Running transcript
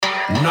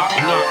Knock,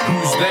 knock,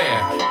 who's there?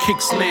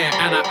 Kick, snare,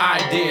 and an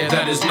idea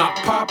that is not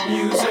pop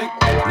music.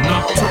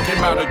 Not talking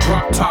about a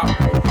drop top.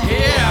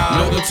 Yeah,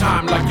 know the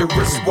time like your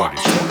wristwatch.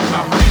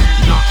 Knock,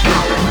 knock,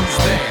 who's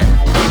there?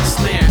 Kick,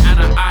 snare, and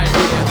an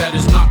idea that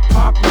is not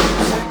pop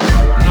music.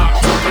 Not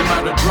talking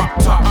about a drop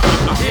top.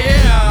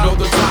 Yeah, know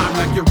the time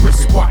like your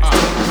wristwatch.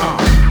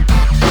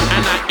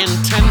 And I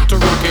intend to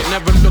rock it,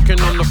 never looking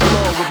on the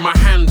floor with my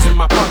hands in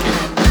my pocket.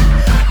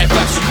 If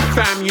that's you,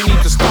 fam, you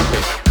need to stop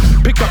it.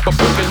 Pick up a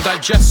book and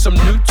digest some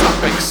new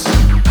topics.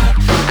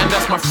 And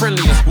that's my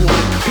friendliest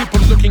warning. People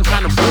looking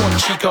kind of bored,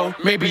 Chico,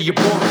 maybe you're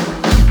boring.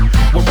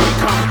 When we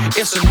come,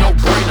 it's a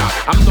no-brainer.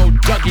 I'm no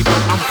Dougie,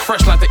 but I'm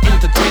fresh like the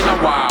entertainer.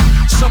 Wow,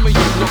 some of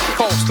you look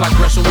false like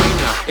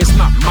WrestleMania. It's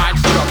not my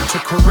job to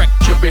correct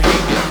your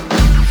behavior.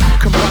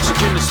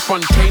 Combustion is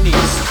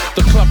spontaneous.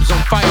 The club's on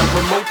fire,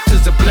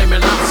 promoters are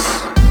blaming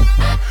us.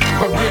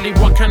 But really,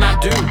 what can I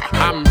do?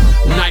 I'm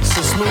nice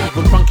and smooth,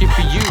 but funky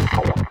for you.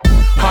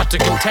 Hard to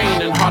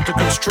contain and hard to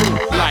construe.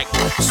 Like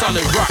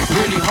solid rock,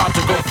 really hard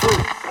to go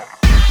through.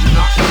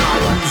 Knock, knock,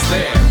 who's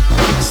there?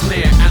 Kick,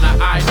 snare, and an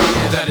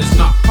idea that is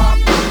not pop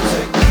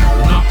music.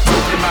 Not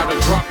talking about a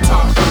drop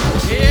top.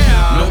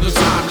 Yeah, know the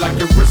time like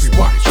your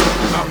wristwatch.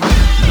 Knock,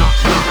 knock,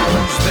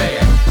 who's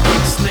there?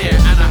 Kick, snare,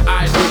 and an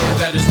idea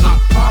that is not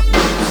pop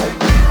music.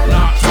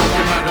 Not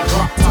talking about a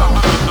drop top.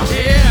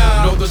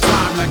 Yeah, know the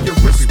time like your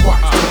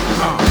wristwatch.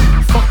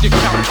 Fuck your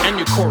couch and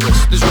your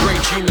chorus. This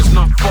regime is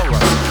not for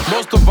us.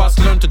 Most of us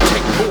learn to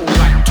take bull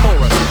like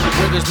Taurus,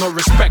 where there's no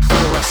respect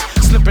for us.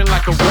 Slipping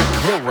like a wet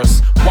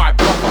walrus. Why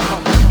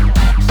bother?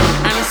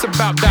 And it's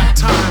about that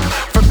time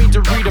for me to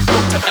read a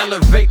book to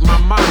elevate my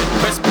mind.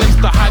 Best place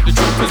to hide the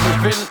truth is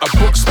within a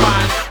book's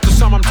spine. To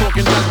some I'm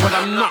talking jazz, but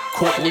I'm not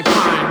Courtney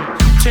Pine.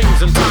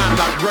 Things and time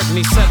like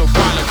Rodney said a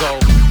while ago.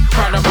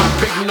 Proud of my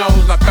big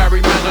nose like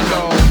Barry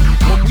Manilow.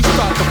 When we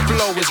start to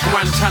flow, it's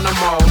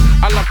Guantanamo.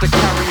 I love to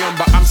carry on,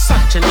 but I'm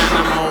such an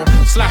animal.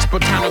 Slash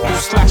botanical,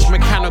 slash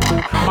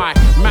mechanical. My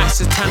mass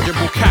is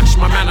tangible, catch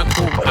my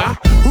manacle. Huh?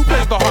 Who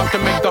plays the harp to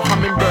make the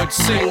hummingbird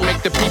sing?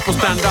 Make the people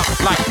stand up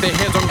like their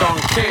heads on Don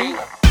King?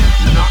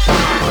 Knock,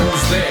 knock,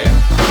 who's there?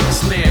 Kick,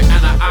 snare,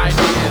 and an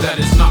idea that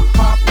is not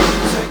pop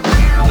music.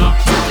 Not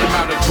talking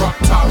about a drop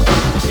top.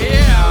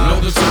 Yeah, know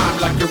the time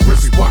like your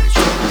wristwatch.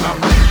 Knock,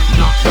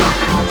 knock,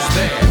 who's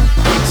there?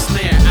 Kick,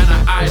 snare, and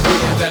an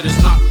idea that is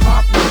not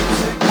pop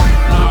music.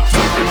 Not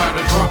talking about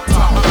a drop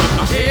top.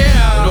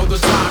 Yeah, know the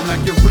time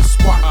like your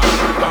wristwatch.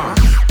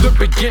 The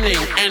beginning,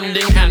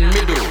 ending, and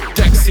middle.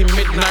 Dexy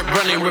midnight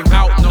running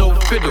without no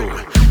fiddle.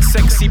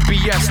 Sexy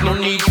BS, no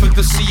need for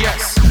the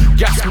CS.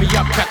 Gas me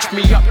up, catch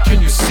me up,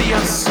 can you see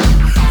us?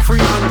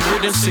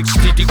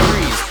 360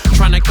 degrees,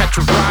 trying to catch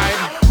a ride.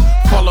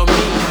 Follow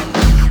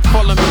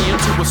me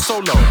into a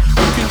solo.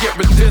 You can get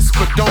with this,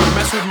 but don't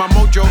mess with my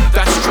mojo.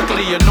 That's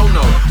strictly a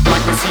no-no,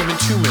 like receiving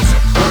tumors.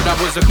 Heard I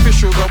was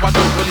official, though I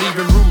don't believe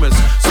in rumors.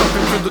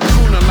 Something from the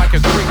crooner like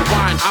a great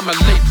wine. I'm a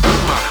late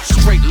bloomer,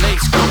 straight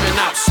lace coming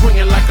out,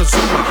 swinging like a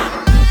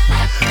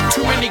zoomer.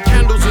 Too many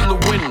candles in the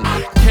wind.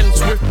 Ken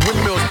Swift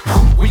windmills,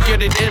 we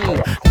get it in.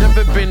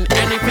 Never been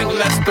anything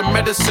less than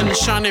medicine,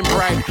 shining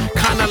bright,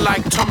 kinda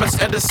like Thomas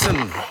Edison.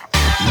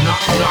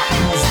 Knock, knock,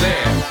 who's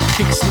there?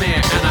 Kick, snare,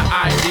 and an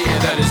idea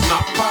that is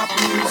not pop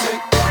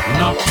music.